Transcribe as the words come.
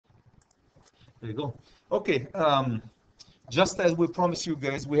There you go. Okay. Just as we promised you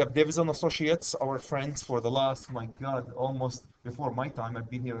guys, we have Davis and Associates, our friends for the last, my God, almost before my time. I've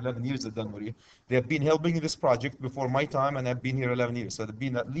been here 11 years at Dunwoody. They have been helping in this project before my time, and I've been here 11 years. So it's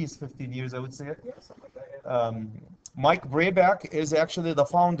been at least 15 years, I would say. Yeah, something like that. Yeah. Mike Brayback is actually the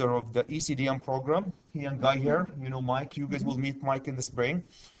founder of the ECDM program. He and Guy here, you know Mike. You guys will meet Mike in the spring.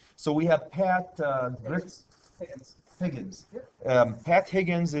 So we have Pat Higgins. Pat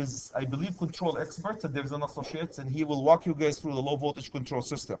Higgins is, I believe, control expert at Davis and Associates, and he will walk you guys through the low voltage control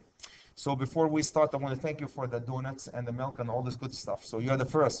system. So before we start, I want to thank you for the donuts and the milk and all this good stuff. So you're the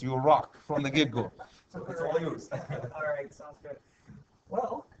first. You rock from the get-go. So it's all yours. All right, sounds good.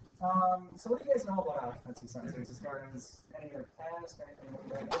 Well, so what do you guys know about occupancy sensors as far as any of their past, anything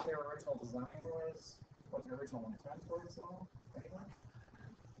like that, what their original design was, what their original intent was at all? Anyone?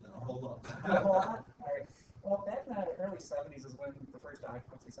 No, hold on. A whole lot? All right. Well, back in the early 70s is when the first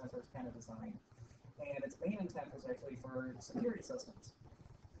occupancy sensor was kind of designed. And its main intent was actually for security systems.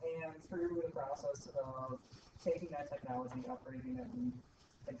 And through the process of taking that technology, upgrading it, and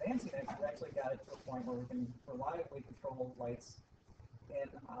advancing it, we actually got it to a point where we can reliably control lights in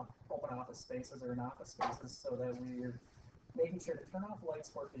open office spaces or in office spaces so that we're making sure to turn off lights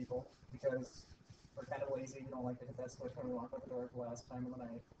for people because we're kind of lazy. We don't like to hit that switch when we walk out the door at the last time of the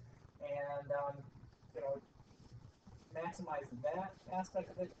night. And, you know, maximize that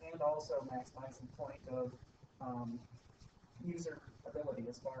aspect of it and also maximize the point of user ability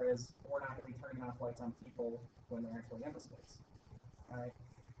as far as we're not going to be turning off lights on people when they're actually in the space. All right.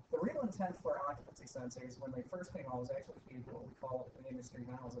 The real intent for occupancy sensors when they first came out was actually to be what we call in the industry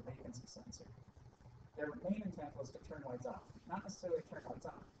now as a vacancy sensor. Their main intent was to turn lights off, not necessarily turn lights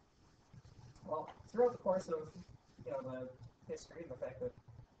on. Well, throughout the course of the history and the fact that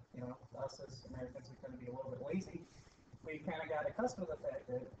us as Americans we tend to be a little bit lazy, we kind of got accustomed to the fact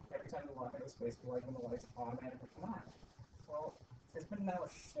that every time we walk into a space, we like when the lights automatically come on. Well, there's been now a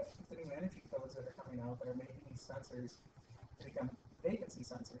shift with the new energy codes that are coming out that are making these sensors to become vacancy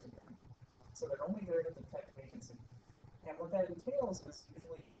sensors again. So they're only there to detect vacancy. And what that entails is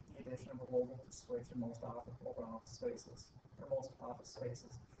usually the addition of a low voltage switch in most open office spaces, or most office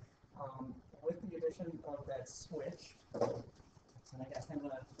spaces. With the addition of that switch, and I got kind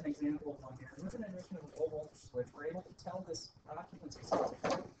of an example of one here. With an addition of a low voltage switch, we're able to tell this occupancy sensor,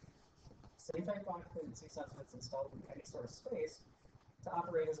 same type of occupancy sensor that's installed in any sort of space, to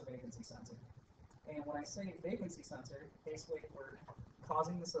operate as a vacancy sensor. And when I say vacancy sensor, basically we're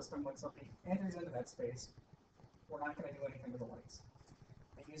causing the system when somebody enters into that space, we're not going to do anything to the lights.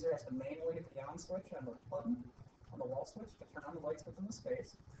 The user has to manually hit the on switch and the button on the wall switch to turn on the lights within the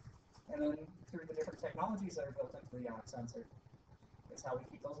space. And then through the different technologies that are built into the OCC sensor, is how we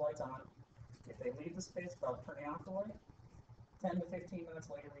keep those lights on. If they leave the space without turning off the light, 10 to 15 minutes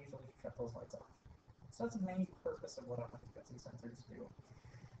later, we usually shut those lights off. So that's the main purpose of what occupancy sensors do.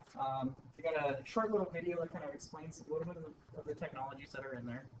 We got a short little video that kind of explains a little bit of the technologies that are in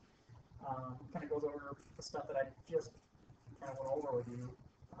there. Kind of goes over the stuff that I just kind of went over with you.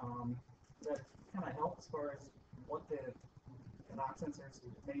 That kind of help as far as what the OCC sensor's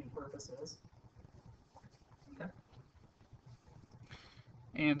main purpose is. Okay.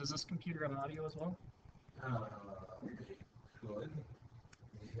 And does this computer have audio as well? Good.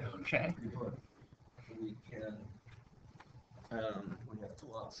 Okay. We can. We have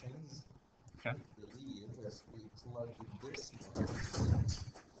two options. Okay. The lead is we plug this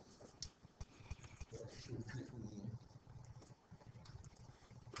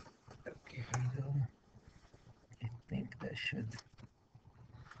Okay, here we go. I think that should.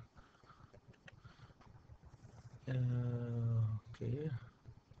 Okay.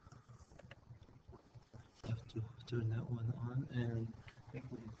 Have to turn that one on, and I think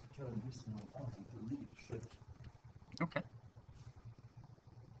we turn this one on. The lead should. Okay.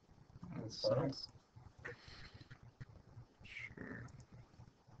 That sounds. Sure.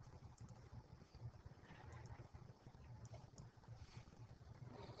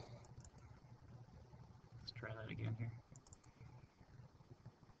 Let's try that again here.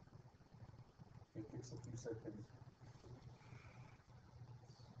 It takes a few seconds.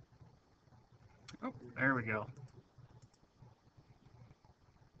 Oh, there we go.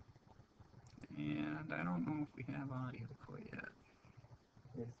 And I don't know if we have audio quite yet.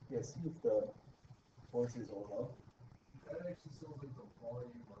 Yeah, see if the voice is all up. That actually sounds like the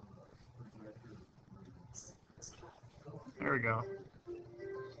volume on the projector. There we go.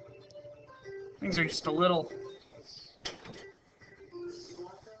 Things are just a little.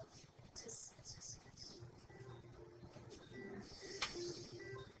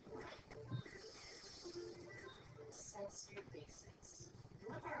 Sensor basics.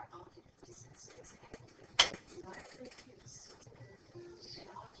 What are occupancy sensors?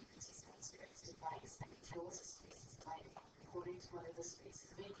 controls a space's type according to whether the space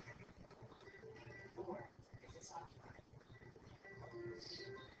is vacant or if it's occupied.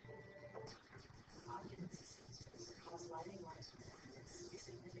 Occupancy sensors cause lighting light performance to be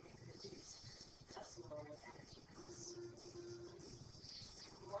significantly reduced, thus lowering energy costs.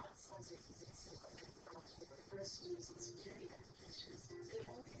 While sensor physics refers to using security applications, they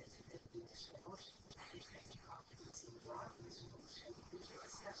only detect the initial motion and affect occupancy broadly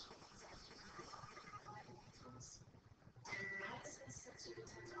especially how does a sensor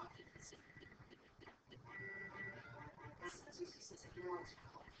detect occupancy? Sensors use a technology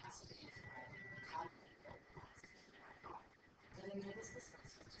called passive infrared cognitive recognized infrared that enables the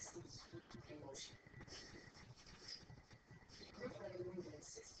sensor to sense heat and motion. Group letter movement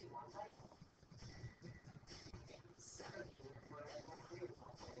 61 light bulb. 70 were at 100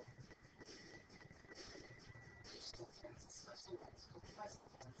 watt bulb. Each separates a special lens called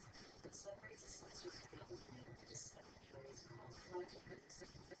Fresnel lens that separates a sensor's vacant beam into 7 areas called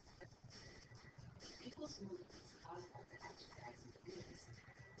collectors. People's movements cause them to exercise in the beams.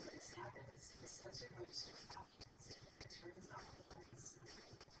 When this happens, the sensor registers occupancy and turns off the lights.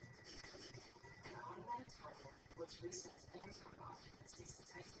 An automatic timer, which resets every time occupancy is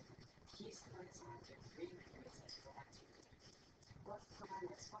detected, keeps the lights on for 3 periods until activity. Once the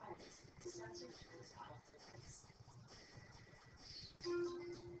timer expires, the sensor turns off the lights.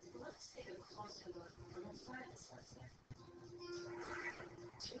 Let's take a closer look from inside the sensor.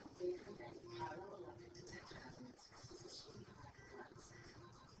 2 big and parallel electric detector elements positioned behind the lens.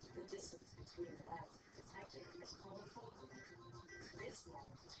 The distance between the lens and the detector is called a focal length. This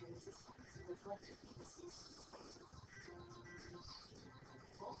length determines the size of the collector pieces.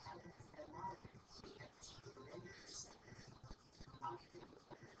 Both elements then monitor heat and temperature. Occupancy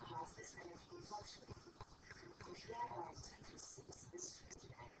causes this energy fluctuate. The PIR detector sees this shift in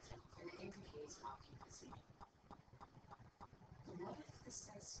energy and indicates occupancy. What if the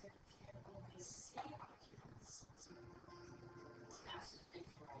sensor can only see occupants? Passive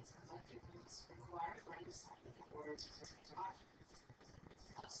infrared collector beams require line of sight in order to detect occupants.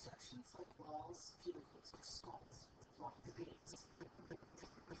 Obstructions like walls, cubicles, or stalls block the beams.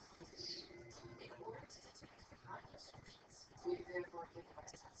 In order to detect non-obstructions, we therefore give our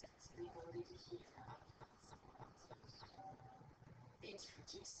sensors the ability to hear occupants.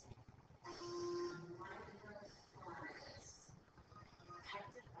 Introducing Microphonics.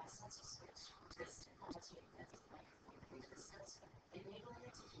 Connected by sensor switch, this technology emits a microphone into the sensor, enabling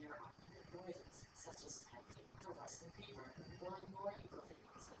it to hear occupant noises, such as typing, caressing paper, or ignoring other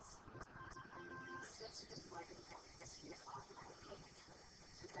noises. Sensors microphones hear occupant behavior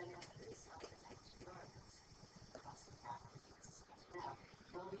to dynamically self-detect environments. Across the properties, now,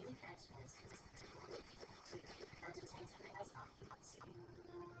 the leading edge noises are detected as occupancy.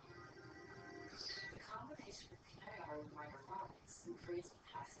 The combination of PIR and microphonics creates a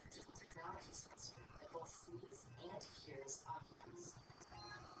passive technology sensor that both sees and hears occupants.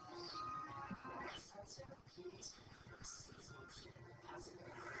 When our sensor repeats or sees motion, passive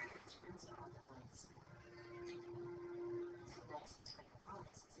infrared turns on the lights. The licensed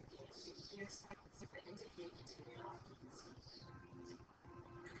microphonics is engaged to hear sounds that indicate continued occupancy.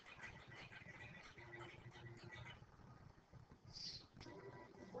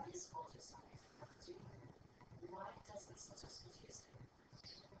 What is ultrasonic technology? Why does the sensors confuse it?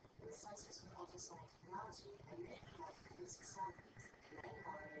 The sensors with ultrasonic technology emit high-frequency sound waves and then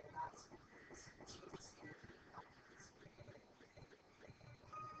moderate about waves, changes energy occupancy.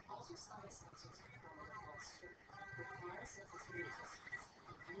 Ultrasonic sensors perform what are called stripping, require sensitivity adjustments,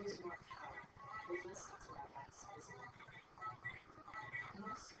 and use more power, with less drawbacks physically.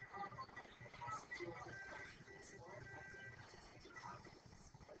 Most importantly, passive dual diffraction is more effective at detecting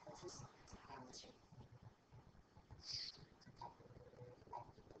occupants than ultrasonic technology.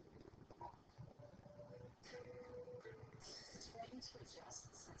 Trying to adjust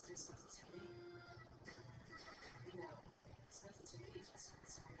the sensor sensitivity? No, sensitivity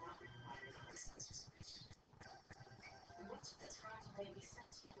adjustments are not required on the sensor switch. What should the time delay be set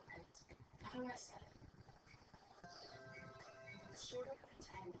to, and how do I set it? Shorter than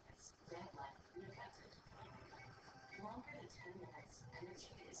 10 minutes, red light will be affected. Longer than 10 minutes,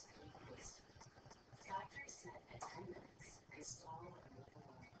 energy is being wasted. Factory set at 10 minutes, install and move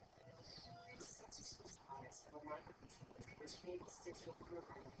along. The sensor switch products have a microcontroller which enables digital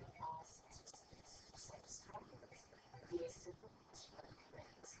programming of all sensor switches, such as computers, via simple push-button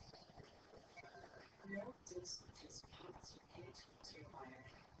commands. No disk switches pass from any tools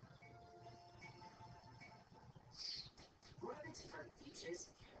required. What are the different features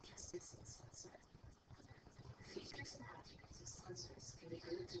and characteristics of the sensor? Features and attributes of sensors can be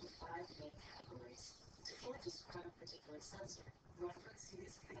grouped into 5 main categories: Before describing a particular sensor, reference to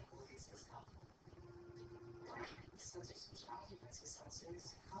these capabilities is helpful. Sensor switch occupancy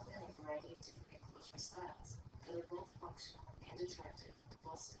sensors come in a variety of different enclosure styles that are both functional and attractive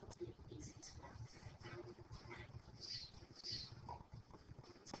while still being easy to mount.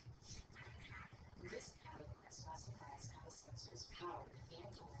 This category specifies how a sensor is powered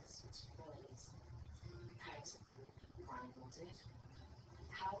and/or switch abilities. Types include line voltage,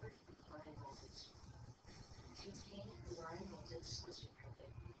 powered line voltage, contained line voltage switching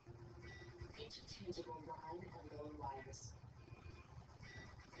circuit, interchangeable line and load wires,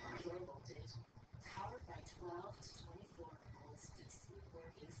 low voltage, powered by 12 to 24 volts DC or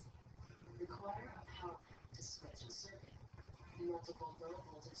AC, require a power pack to switch a circuit. Multiple low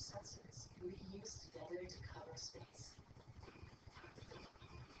voltage sensors can be used together to cover space.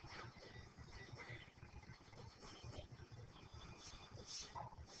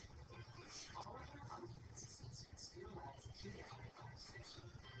 All of our occupancy sensors utilize PIR detection.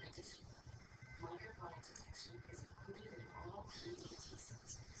 Additionally, microphonic detection is included in all PDT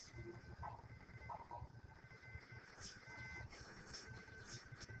sensors.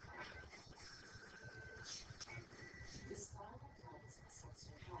 The style of lens a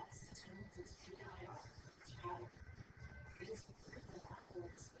sensor has determines its PIR coverage pattern. It is important that not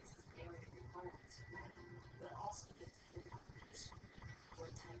only spaces area requirements are met, but also intended application.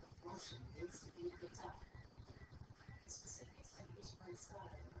 What type of motion needs to be picked up. Specifics of each lens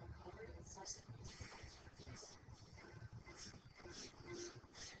style are covered in subsequent chapters.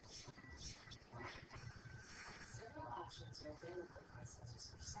 Several options are available on sensor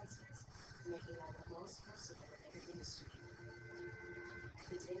switch sensors, making them the most versatile in the industry.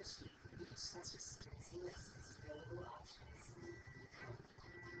 The data sheet for each sensor series lists its available options.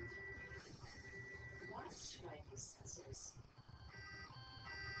 Why should I use sensors?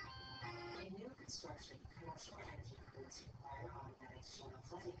 In new construction, commercial energy grids require automatic shut-off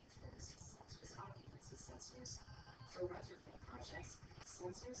lighting controls, such as occupancy sensors. For retrofit projects,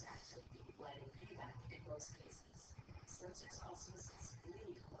 sensors actually beat lighting payback in most cases. Sensors also assist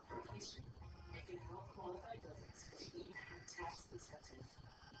lead qualification and can help qualify buildings for even tax incentive.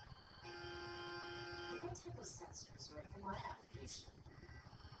 What type of sensors work for my application?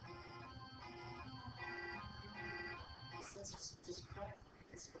 Sensor switches product line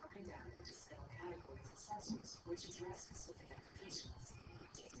is broken down into several categories of sensors, which address specific applications.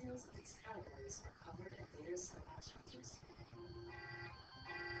 Details of these categories are covered in later sub-chapters.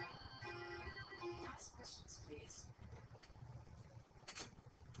 Ask questions, please.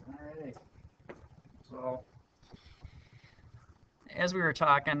 Alright. So, As we were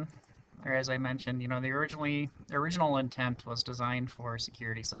talking, or as I mentioned, the original intent was designed for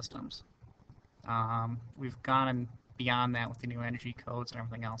security systems. We've gone beyond that with the new energy codes and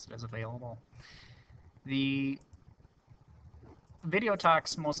everything else that is available. The video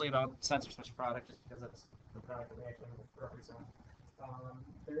talks mostly about sensor switch product because it's the product that we actually represent.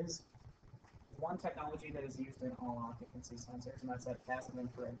 there is one technology that is used in all occupancy sensors, and that's that passive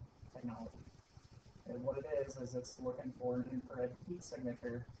infrared technology. And what it is it's looking for an infrared heat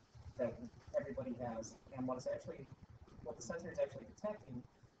signature that everybody has. And what the sensor is actually detecting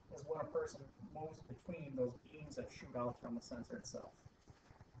is when a person moves between those beams that shoot out from the sensor itself.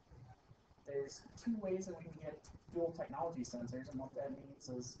 There's two ways that we can get dual technology sensors, and what that means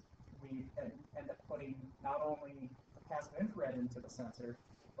is we end up putting not only the passive infrared into the sensor,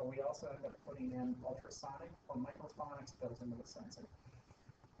 but we also end up putting in ultrasonic or microphonics built into the sensor.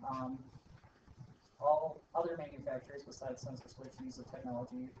 All other manufacturers besides Sensor Switch use the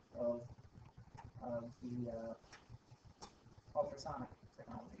technology of the ultrasonic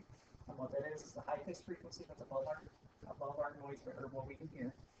technology. And what that is the high-pitched frequency that's above our noise, or what we can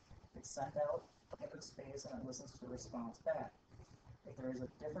hear. It's sent out into space and it listens to the response back. If there is a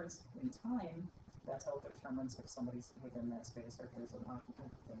difference in time, that's how it determines if somebody's within that space or if there's an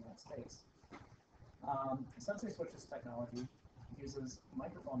occupant within that space. Sensor Switch's technology uses a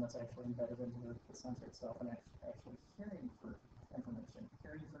microphone that's actually embedded into the sensor itself and actually hearing for information,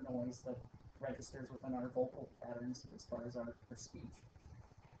 hearing for noise that registers within our vocal patterns as far as our speech.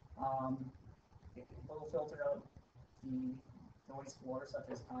 It will filter out the noise floor, such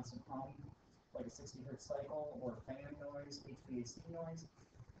as constant hum, like a 60 Hz cycle, or fan noise, HVAC noise.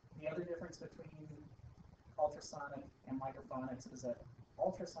 The other difference between ultrasonic and microphonics is that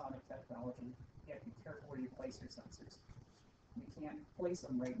ultrasonic technology, you have to be careful where you place your sensors. You can't place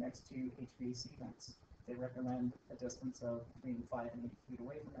them right next to HVAC vents. They recommend a distance of between 5 and 8 feet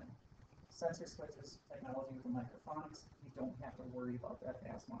away from it. Sensor Switch's technology with the microphonics, you don't have to worry about that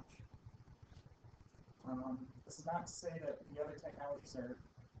as much. This is not to say that the other technologies are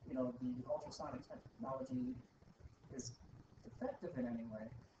you know, the ultrasonic technology is defective in any way.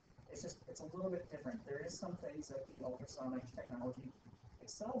 It's just, it's a little bit different. There is some things that the ultrasonic technology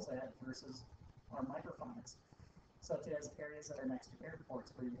excels at versus our microphonics, such as areas that are next to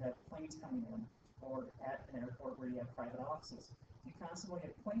airports where you have planes coming in, or at an airport where you have private offices. You constantly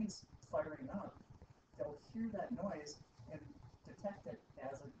have planes firing up, they'll hear that noise and detect it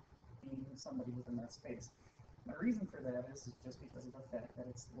as it being somebody within that space. The reason for that is just because of the fact that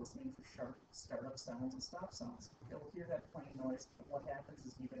it's listening for sharp startup sounds and stop sounds. It'll hear that plane noise, but what happens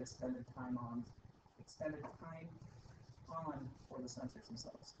is you get extended time on for the sensors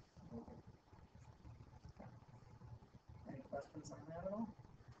themselves. Okay. Any questions on that at all?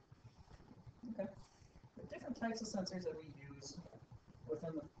 Okay. The different types of sensors that we use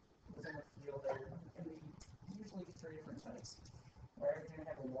within the field are going to be usually three different types. We're either going to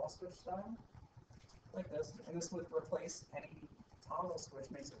have a wall switch style, like this, and this would replace any toggle switch,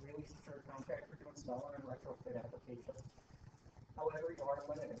 makes it really easy for a contractor to install in a retrofit application. However, you are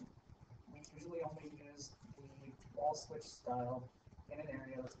limited. We usually only use the wall switch style in an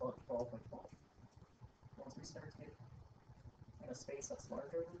area that's about 12 by 12. Once we start to get in a space that's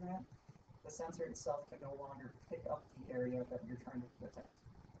larger than that, the sensor itself can no longer pick up the area that you're trying to detect.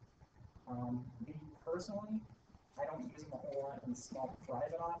 Me personally, I don't use them a whole lot in small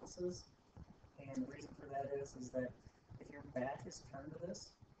private offices. And the reason for that is that if your back is turned to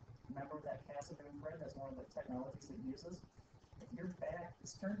this, remember that passive infrared, that's one of the technologies it uses. If your back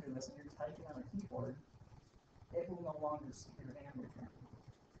is turned to this and you're typing on a keyboard, it will no longer see your hand return.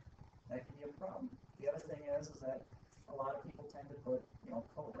 That can be a problem. The other thing is that a lot of people tend to put, you know,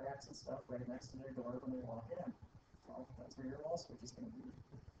 coat racks and stuff right next to their door when they walk in. Well, that's where your wall switch is going to be.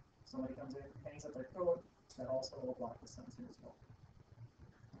 If somebody comes in and hangs up their coat, that also will block the sensor as well.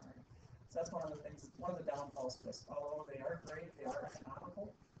 So that's one of the things, one of the downfalls to this. Although they are great, they are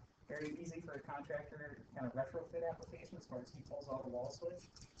economical, very easy for a contractor kind of retrofit application as far as he pulls out a wall switch,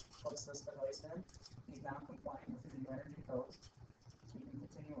 puts this device in, he's now compliant with the new energy codes, so you can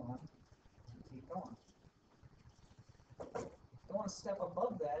continue on and keep going. If you want to step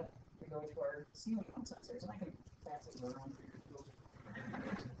above that, we go to our ceiling mount sensors, and I can pass these around for your field.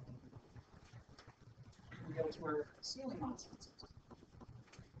 We go to our ceiling mount sensors.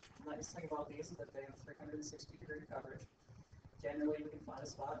 The nice thing about these is that they have 360-degree coverage. Generally, we can find a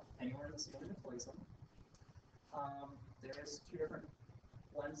spot anywhere in the ceiling to place them. There's two different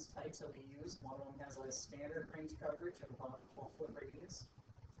lens types that we use. One of them has a standard range coverage of about a 12-foot radius.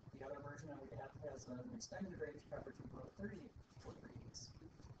 The other version that we have has an extended range coverage of about a 30-foot radius.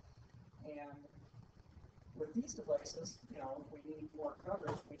 And with these devices, you know, we need more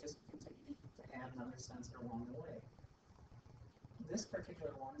coverage. We just continue to add another sensor along the way. This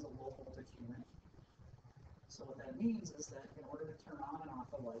particular one is a low voltage unit. So what that means is that in order to turn on and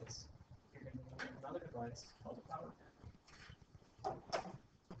off the lights, you're going to need another device called a power pack.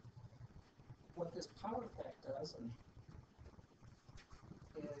 What this power pack does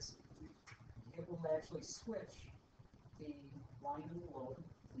is it will actually switch the line and the load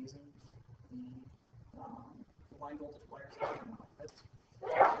using the line voltage wires that come out of it.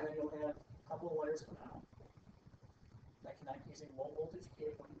 And then you'll have a couple of wires come out that connect using low voltage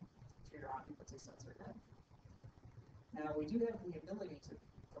cabling to your occupancy sensor head. Now we do have the ability to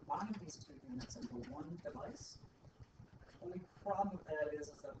combine these two units into one device. The only problem with that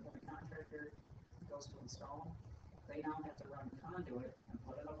is that when the contractor goes to install them, they now have to run conduit and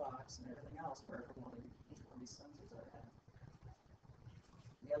put in a box and everything else for each one of these sensors are at.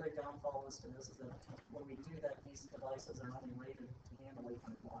 The other downfall is to this is that when we do that, these devices are only rated to handle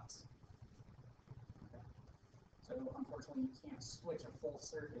 800 watts. Okay. So unfortunately, you can't switch a full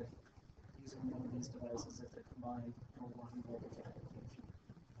circuit using one of these devices if they're combined in a line voltage application.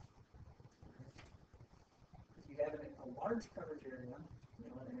 If you have a large coverage area, you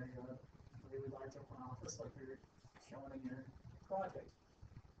know, an area, a really large open office like you're showing in your project,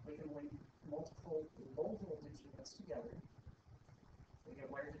 we can link multiple low voltage units together. They get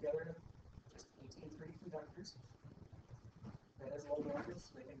wired together to just 18-3 conductors. That is low voltage,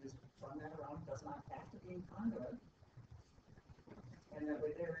 so they can just run that around. It does not have to be in conduit. And that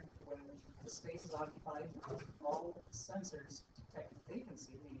way there, when the space is occupied, all sensors detect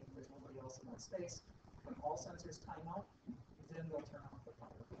vacancy, meaning there's nobody else in that space. When all sensors time out, then they'll turn off the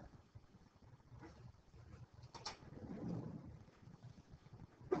power pack.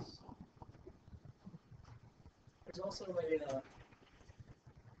 There's also a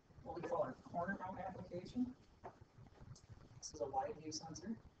what we call a corner mount application. This is a wide view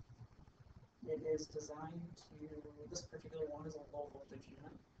sensor. It is designed to, this particular one is a low voltage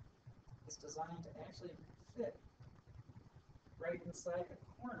unit. It's designed to actually fit right inside the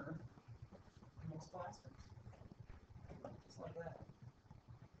corner in most classrooms. Just like that.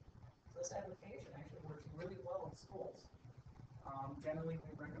 So this application actually works really well in schools. Generally,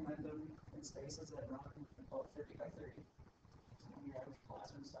 we recommend them in spaces that run about 30 by 30, on your average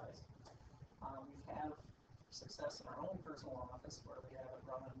classroom size. We've had success in our own personal office where we have it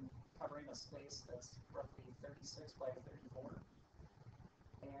running, covering a space that's roughly 36 by 34,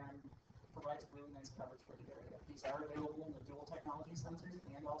 and provides really nice coverage for the area. These are available in the dual technology sensors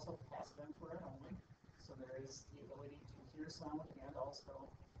and also passive infrared only, so there is the ability to hear sound and also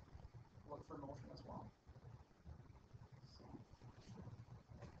look for motion as well. So.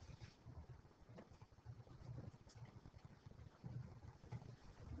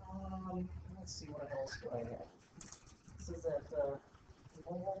 Let's see what else do I have. This is that low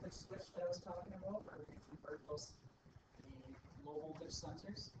voltage switch that I was talking about, where we can convert those the low voltage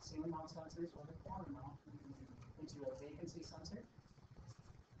sensors, ceiling mount sensors, or the corner mount into a vacancy sensor.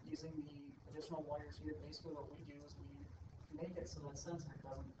 Using the additional wires here, basically what we do is we make it so that sensor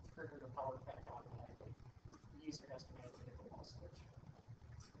doesn't trigger the power pack automatically. The user has to manually hit the wall switch.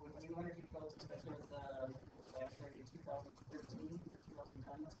 With new energy codes, especially with the last rate in 2013 or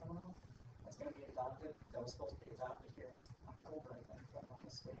 2010 that's coming out, that's going to be adopted. That was supposed to be adopted here in October, I think, if I'm not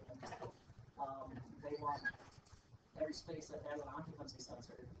mistaken. They want every space that has an occupancy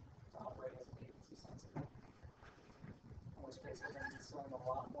sensor to operate as a vacancy sensor. In which case, they're going to be selling a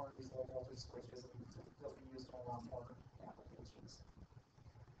lot more of these low voltage switches and they'll be used in a lot more applications.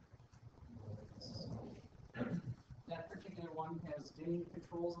 That particular one has dimming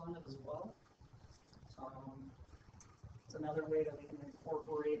controls on it as well. It's another way that we can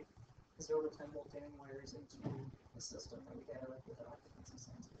incorporate 0 to 10 volt dimming wires into the system that we have with the occupancy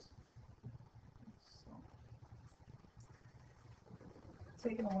sensors. So,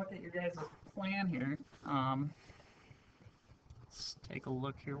 taking a look at your guys' plan here, let's take a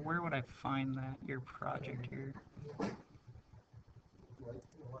look here. Where would I find that, your project here?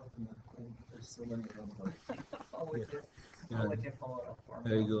 There's so many of them. I'll let you, Yeah. I'll let you pull it up for me.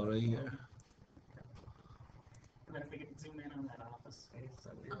 There you go, right here. And then if we can zoom in on that office space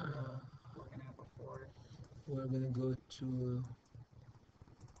that we were looking at before. We're gonna go to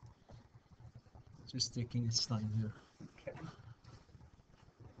just taking its time here. Okay.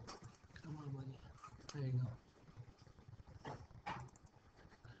 Come on, buddy. There you go.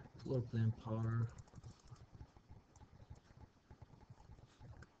 Floor plan power.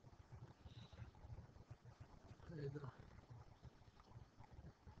 There you go.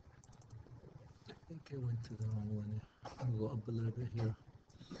 I think I went to the wrong one. I'll go up a little bit here.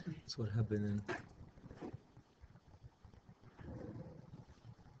 That's what happened.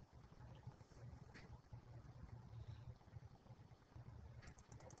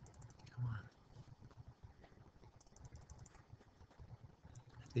 Come on.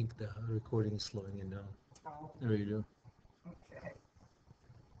 I think the recording is slowing it down. Oh, There you go. okay.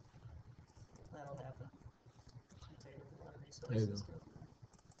 That'll happen. Take a lot of There you resources go. to-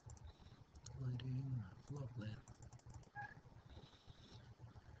 Lighting, floor plan.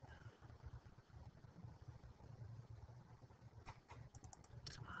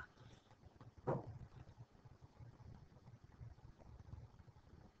 Come on.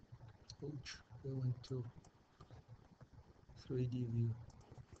 Ouch, we went to 3D view.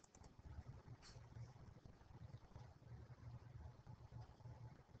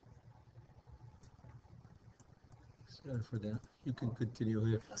 Sorry for that. You can continue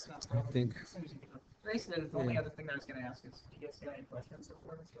here. That's not I think as soon as you get up. Basically, the only other thing I was going to ask is, do you guys have any questions so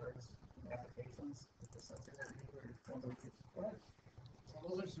far as far as applications? With the sensors that we do or ones that we could- Go ahead. I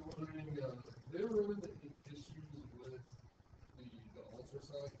was actually wondering, there were issues with the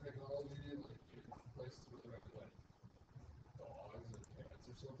ultrasonic technology, like in places where there might be like dogs or cats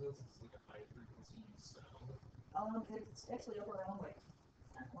or something, so it's like a high frequency sound. It's actually up around like,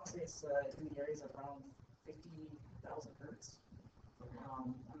 I want to say it's in the areas of around 50,000 hertz.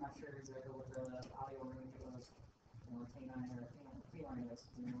 I'm not sure exactly what the audio range was, canine or feline is.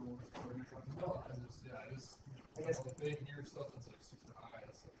 No, I guess- if they hear stuff that's like super high,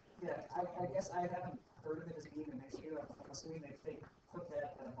 it's like, Yeah, I guess I haven't heard of it as being an issue. I'm assuming they put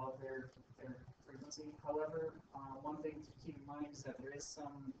that at above their frequency. However, one thing to keep in mind is that there is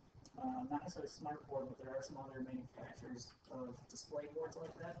some, not necessarily smart board, but there are some other manufacturers of display boards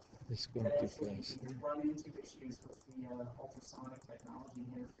like that. it's going That too actually fast. run into issues with the ultrasonic technology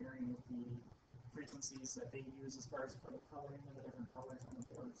interfering with the frequencies that they use as far as for the coloring of the different colors on the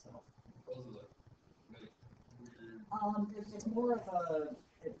board itself. those are like weird. It's more of a,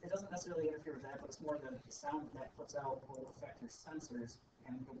 it doesn't necessarily interfere with that, but it's more the sound that puts out will affect your sensors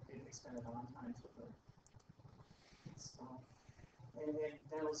and the extended on times with it. So, And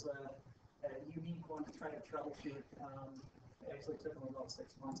that was a unique one to try to troubleshoot. It actually took them about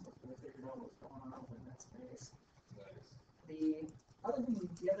 6 months before we figured out what was going on in that space. Nice. The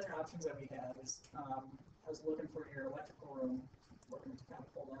the other options that we have is, I was looking for your electrical room, looking to kind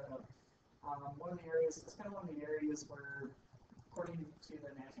of pull that up. One of the areas, it's kind of one of the areas where, according to the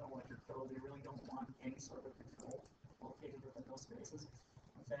National Electric Code, they really don't want any sort of control located within those spaces.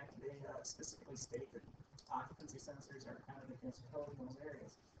 In fact, they specifically state that occupancy sensors are kind of against code in those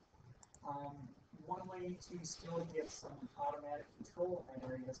areas. One way to still get some automatic control in that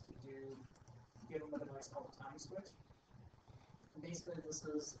area is to give them a device called a time switch. Basically, this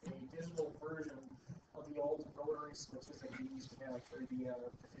is a digital version of the old rotary switches that you used to have for the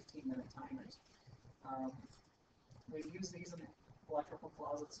 15-minute timers. We've used these in electrical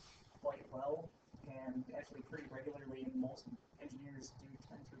closets quite well, and actually pretty regularly, and most engineers do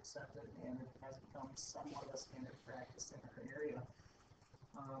tend to accept it, and it has become somewhat of a standard practice in our area.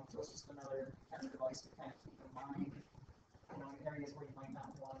 So it's just another kind of device to kind of keep in mind. In areas where you might not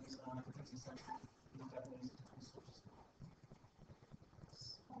want to use an occupancy sensor, you can definitely use a time switch.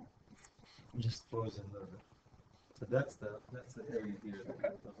 I'm just frozen a little bit. So that's the area here.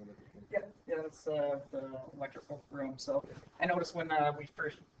 Okay. Yeah, that's the electrical room. So I noticed when we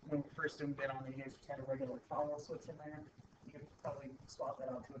first zoomed in on it, you guys just had a regular toggle switch in there. You could probably swap that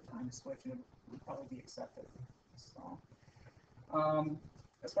out to a time switch, and it would probably be accepted. So,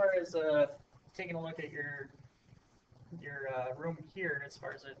 as far as taking a look at your room here, as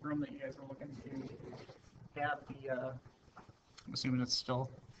far as the room that you guys were looking to have the, I'm assuming it's still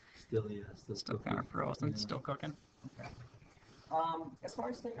Still kind of frozen, Yeah. still cooking. Okay. As far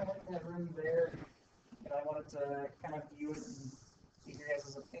as taking a look at that room there, I wanted to kind of view it and see your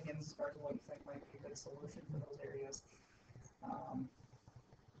guys' opinions as far as what you think might be a good solution for those areas. Well,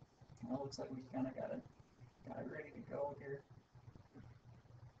 it looks like we've kind of got it ready to go here.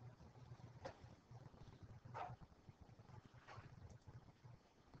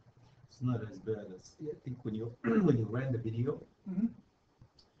 It's not as bad as I think when you when you ran the video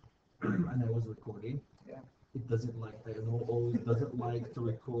and I was recording. Yeah. It doesn't like, I don't know, always doesn't like to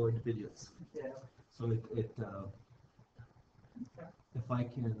record videos. Yeah. So it if I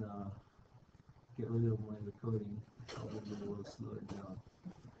can get rid of my recording, probably will slow it down.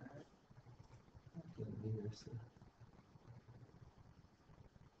 Get it here, so.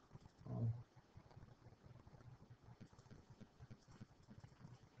 Oh.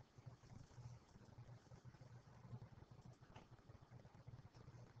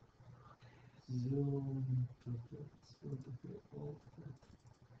 Zoom,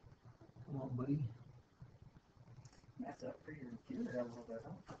 come on, buddy. You have to upgrade your computer a little bit,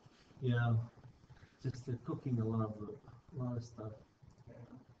 huh? Yeah, just cooking a lot of stuff. Yeah.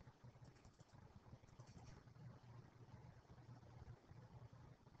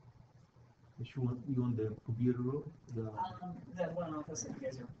 Which one, you want the computer room? That one office that you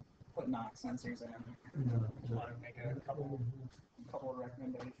guys are putting knock sensors in. Just wanted to make a couple of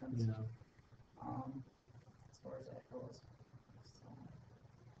recommendations. Yeah. As far as that goes.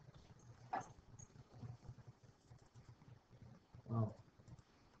 Wow.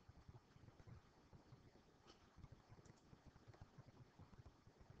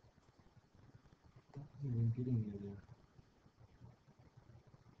 Even getting you there.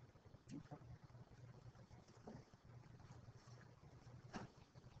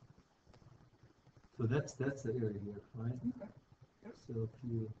 So that's the area here, right? Okay. Yep. So if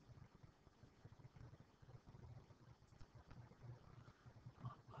you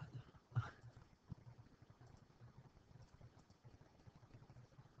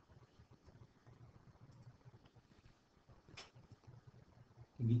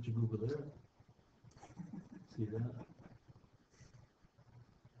can get your Google Earth. See that?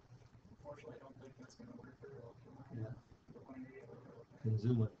 Unfortunately, I don't think that's going to work very well for my Yeah. the one area that we're looking at. Can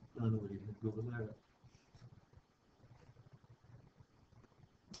zoom it down with your Google Earth.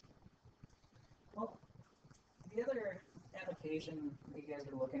 Well, the other application that you guys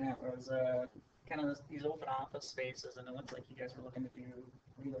were looking at was kind of these open office spaces, and it looked like you guys were looking to do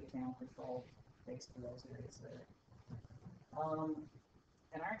relay panel control based on those areas there.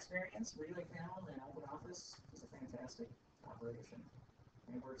 In our experience, relay panel in open office is a fantastic operation.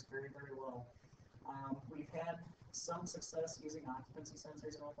 It works very, very well. We've had some success using occupancy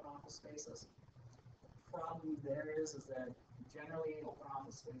sensors in open office spaces. Problem there is that generally in open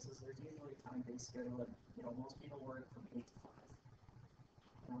office spaces, there's usually a time-based schedule that, most people work from 8 to 5.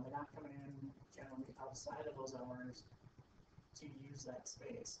 They're not coming in generally outside of those hours to use that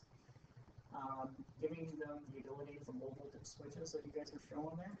space. Giving them the ability for low voltage switches that you guys are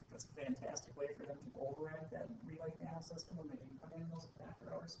showing there. That's a fantastic way for them to override that relay panel system when they do come in those after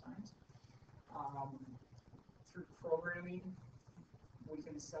hours times. Through programming, we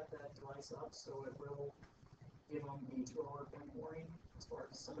can set that device up so it will give them a 2-hour point warning as far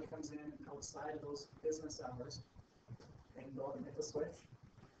as somebody comes in outside of those business hours. They can go out and hit the switch.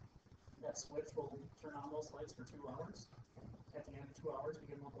 That switch will turn on those lights for 2 hours. At the end of 2 hours, we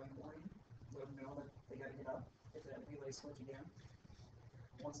give them a point warning, let them know that they got to get up, hit that relay switch again.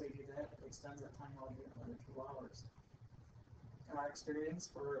 Once they do that, it extends that time out again another 2 hours. In our experience,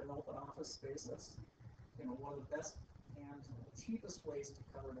 for an open office space, that's one of the best and cheapest ways to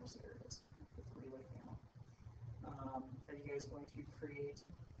cover those areas with the relay panel. Are you guys going to create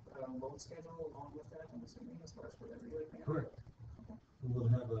a load schedule along with that, I'm assuming, as far as for that relay panel? Correct. We will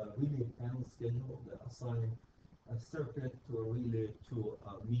have a relay panel schedule that assign a circuit to a relay to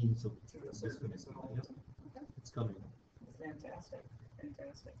a means of To a certain disconnect. Yep, okay. it's coming. Fantastic,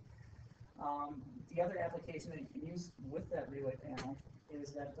 fantastic. The other application that you can use with that relay panel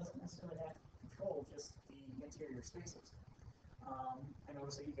is that it doesn't necessarily have to control just the interior spaces. I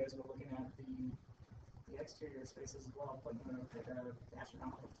noticed that you guys were looking at the exterior spaces as well, putting like an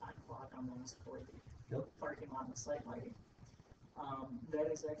astronomical time clock on those for the Yep. parking lot and site lighting. That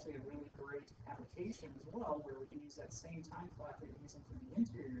is actually a really great application as well, where we can use that same time clock that we're using for the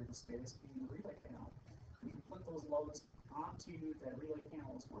interior of the space, being the relay panel. We can put those loads onto that relay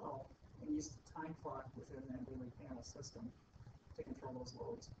panel as well, and use the time clock within that relay panel system to control those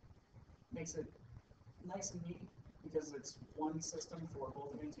loads. Makes it nice and neat because it's one system for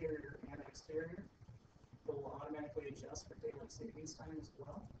both interior and exterior. It will automatically adjust for daylight savings time as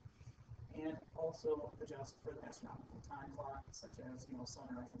well, and also adjust for the astronomical time clock, such as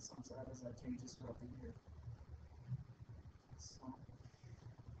sunrise and sunset, as that changes throughout the year. So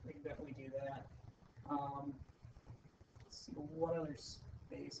we can definitely do that. Let's see what other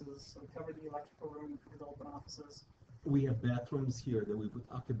spaces. So we covered the electrical room, covered the open offices. We have bathrooms here that we put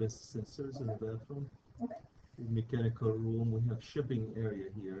occupancy sensors in the bathroom. Okay. Mechanical room, we have shipping area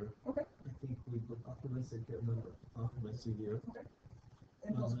here. Okay. I think we put occupancy, I can't remember, occupancy here. Okay.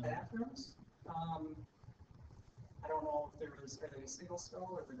 In those bathrooms, I don't know if are they single stall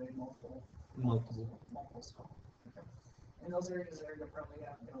or are they multiple? Multiple. Multiple stall. Okay. In those areas there, you'll probably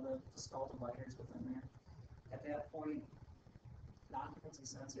have, the stall dividers within there. At that point, the occupancy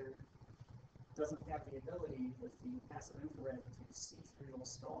sensor doesn't have the ability with the passive infrared to see through those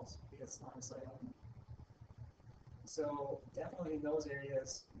stalls because it's not a sight element. So definitely in those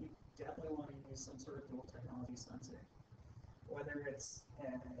areas, you definitely want to use some sort of dual technology sensor. Whether it's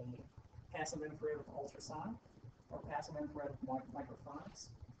a passive infrared with ultrasonic or passive infrared with microphonics,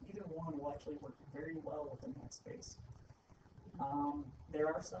 either one will actually work very well within that space. There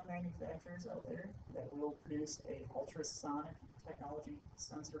are some manufacturers out there that will produce a ultrasonic technology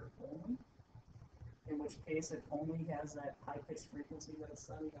sensor only, in which case it only has that high-pitched frequency that it's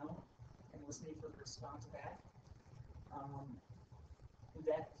sending out and listening for the response back.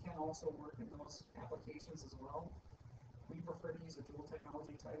 That can also work in those applications as well. We prefer to use a dual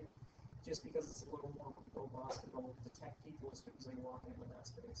technology type just because it's a little more robust and will detect people as soon as they walk into that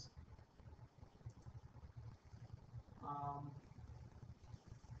space.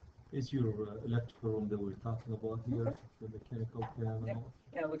 Is your electrical room that we're talking about here, Okay. the mechanical panel? Yep.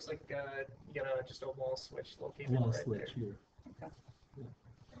 Yeah, it looks like you got just a wall switch located Wall right switch there. here. Okay.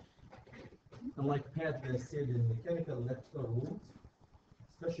 And like Pat has said, in mechanical electrical rooms,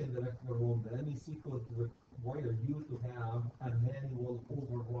 especially in the electrical room, the MEC code requires you to have a manual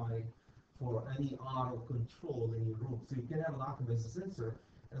override for any auto control in your room. So you can have an occupancy sensor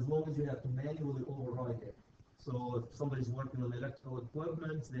as long as you have to manually override it. So if somebody's working on electrical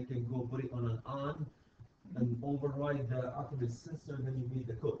equipment, they can go put it on an on and override the occupancy sensor, then you meet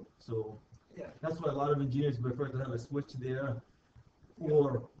the code. So Yeah. that's why a lot of engineers prefer to have a switch there.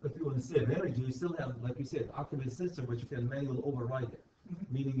 Or if you want to save energy, you still have, like you said, occupancy sensor, but you can manually override it.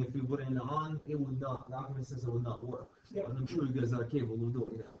 Mhm. Meaning if you put it in the on, it will not, the occupancy sensor will not work. So, Yeah. and I'm sure you guys are capable of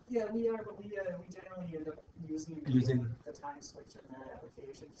doing that. Yeah, we are, but we generally end up using the time switch in that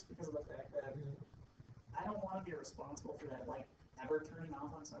application just because of the fact that I don't want to be responsible for that light ever turning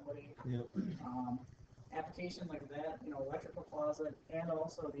off on somebody. Yep. Application like that, electrical closet, and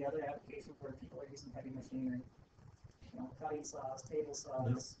also the other applications where people are using heavy machinery, cutting saws, table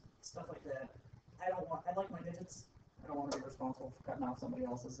saws, stuff like that. I like my digits. I don't want to be responsible for cutting off somebody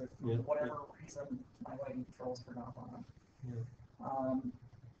else's if for whatever reason my lighting controls turn off on them. Yeah.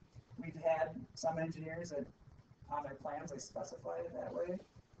 We've had some engineers that on their plans they specify it that way,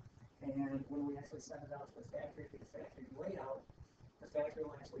 and when we actually send it out to the factory layout, the factory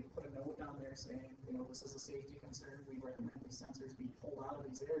will actually put a note down there saying, you know, this is a safety concern. We recommend these sensors be pulled out of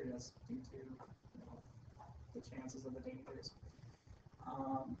these areas due to, you know, the chances of the dangers.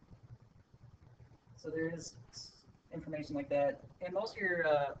 So there is information like that. In most of your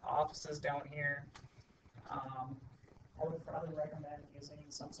offices down here, I would probably recommend using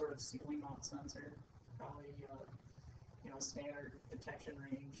some sort of ceiling mount sensor, probably you know, standard detection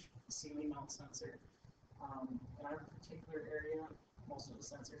range ceiling mount sensor. In our particular area, most of the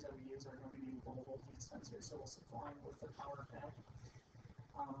sensors that we use are going to be low voltage sensors, so we'll supply them with the power pack.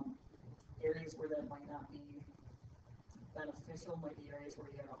 Areas where that might not be beneficial might be areas where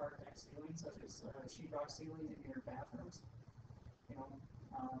you have a hard pack ceiling, such as sheetrock ceiling in your bathrooms. You know,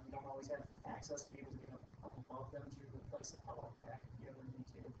 you don't always have access to be able to get up above them to replace the power pack if you ever need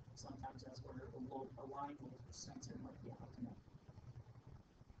to. Sometimes that's where a line voltage sensor might be optimal.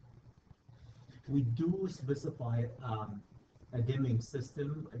 We do specify a dimming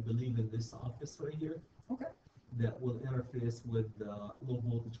system, I believe, in this office right here, Okay. that will interface with the low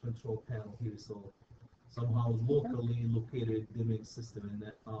voltage control panel here. So somehow locally located dimming system in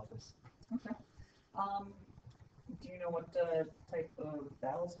that office. Okay. Do you know what type of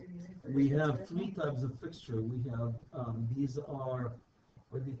valves you're using for We your have fixtures? three types of fixture. We have these are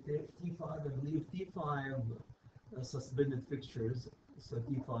what the T5, I believe T5 suspended fixtures, so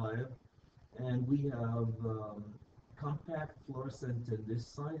T5, and we have compact fluorescent in this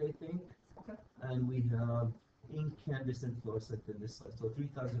side, I think, Okay. and we have incandescent fluorescent in this side. So three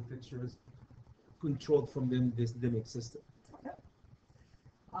types of fixtures controlled from this dimming system. Okay.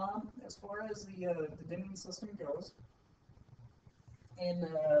 As far as the dimming system goes, in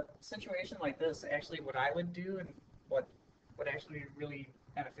a situation like this, actually what I would do and what would actually be really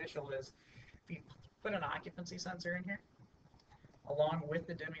beneficial is if you put an occupancy sensor in here, along with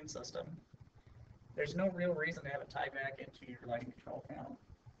the dimming system, there's no real reason to have it tied back into your lighting control panel.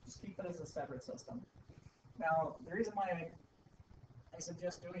 Just keep it as a separate system. Now, the reason why I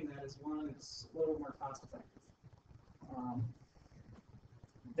suggest doing that is, one, it's a little more cost effective.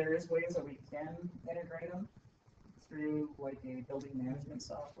 There is ways that we can integrate them through like a building management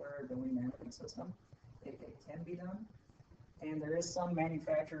software or building management system. It can be done. And there is some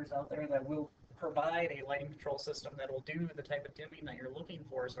manufacturers out there that will provide a lighting control system that will do the type of dimming that you're looking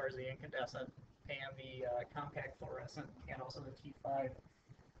for as far as the incandescent and the compact fluorescent and also the T5.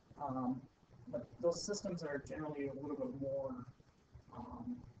 But those systems are generally a little bit more,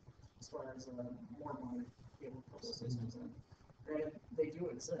 as far as more money to be able to put those systems in. Granted, they do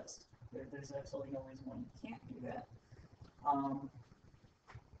exist. There's absolutely no reason why you can't do that.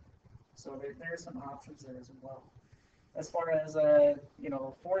 So there are some options there as well. As far as you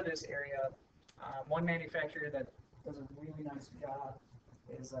know, for this area, one manufacturer that does a really nice job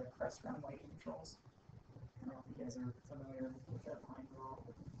is Crestron Lighting Controls. I don't know if you guys are familiar with that line at all.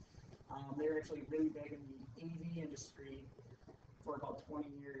 They're actually really big in the AV industry for about 20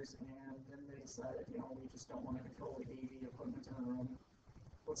 years, and then they decided, you know, we just don't want to control the AV equipment in our room.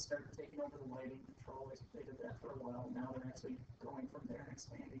 Let's start taking over the lighting control. They did that for a while. Now they're actually going from there and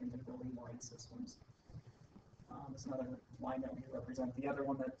expanding into building light systems. It's another line that we represent. The other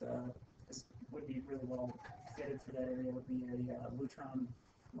one that would be really well fitted for that area would be a Lutron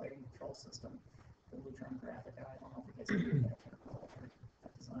lighting control system. The Lutron graphic eye. I don't know if you guys can do that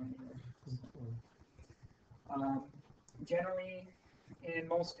design either. Generally, in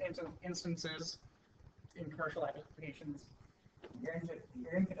most instances, in commercial applications, your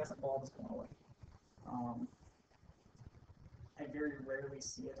incandescent bulb is going away. I very rarely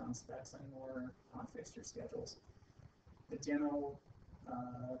see it on specs anymore on fixture schedules. The general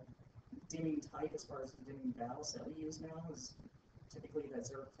dimming type, as far as the dimming valves that we use now, is typically that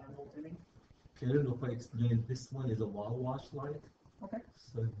 0 to 10 volt dimming. I don't know if I explained, this one is a wall wash light. Okay.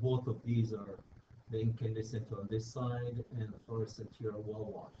 So both of these are the incandescent on this side and the fluorescent here a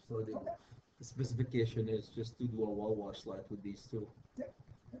wall wash. So the specification is just to do a wall wash light with these two. Yep.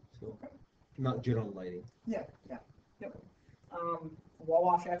 So not general lighting. Yeah, yeah, yep. Wall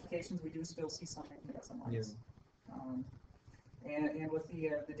wash applications, we do still see some incandescent lights. And with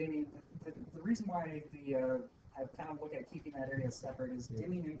the dimming, the reason why I kind of look at keeping that area separate is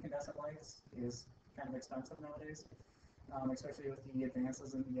dimming incandescent lights is kind of expensive nowadays, especially with the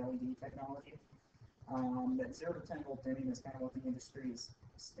advances in the LED technology. That 0 to 10 volt dimming is kind of what the industry is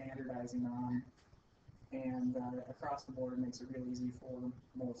standardizing on, and across the board makes it real easy for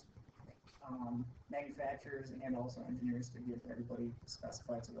most manufacturers and also engineers to get everybody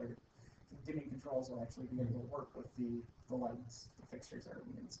specified so their dimming controls will actually be able to work with the lights, the fixtures that are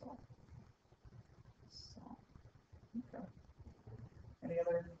being installed. So, okay. Any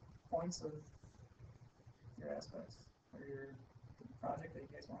other points of your aspects or your project that you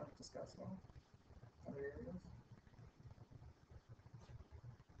guys want to discuss though? Other areas?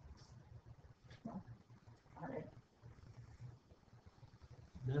 No? Alright.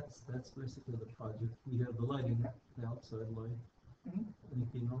 That's basically the project. We have the lighting, the outside light. Mhm.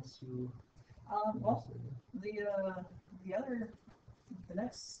 Anything else you? Well, the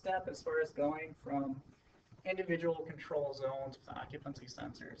next step as far as going from individual control zones with occupancy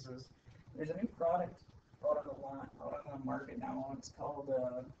sensors is there's a new product out on the market now, and it's called,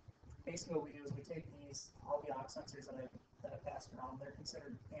 basically what we do is we take all the aux sensors that I passed around, they're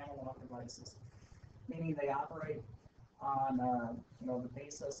considered analog devices, meaning they operate on, the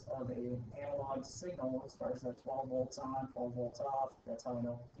basis of a analog signal as far as that 12 volts on, 12 volts off, that's how we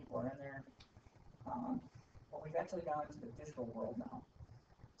know people are in there. But we've actually gone into the digital world now.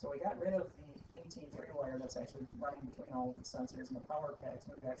 So we got rid of the 18 3-wire that's actually running between all of the sensors and the power packs,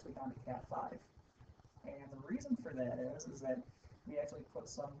 and we've actually gone to Cat5. And the reason for that is that we actually put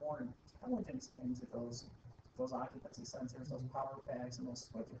some more intelligence into those occupancy sensors, those power packs, and those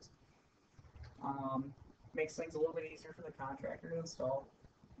switches. Makes things a little bit easier for the contractor to install.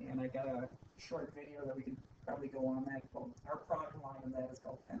 And I got a short video that we can probably go on that. Our product line in that is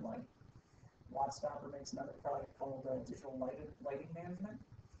called Penlight. Wattstopper makes another product called Digital Lighting Management.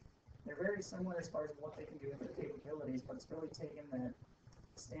 They're very similar as far as what they can do with their capabilities, but it's really taken that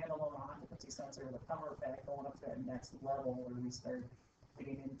standalone occupancy sensor with a power pack going up to that next level where we start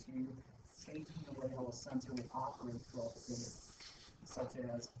getting into changing the way how a sensor will operate throughout the day. Such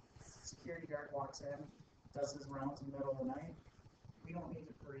as security guard walks in, does his rounds in the middle of the night. We don't need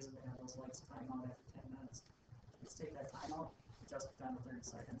to reason to have those lights time out after 10 minutes. Let's take that time out, adjust it down to 30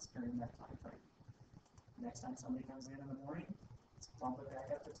 seconds during that time frame. Next time somebody comes in the morning, let's bump it back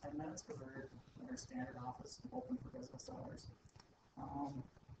up to 10 minutes because we're in our standard office open for business hours.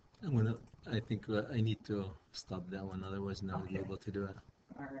 I think I need to stop that one, otherwise I'm not Okay. able to do it.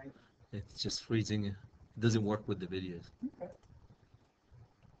 All right. It's just freezing. It doesn't work with the videos. Okay.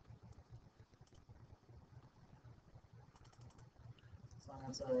 So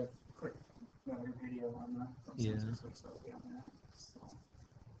that's a quick another video on the Yeah. sensor switch that will be on that. So.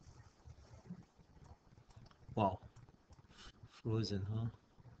 Wow. Frozen, huh?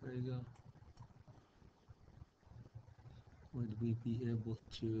 There you go. Would we be able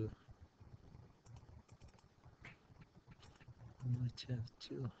to? I might have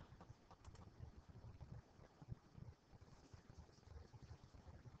to.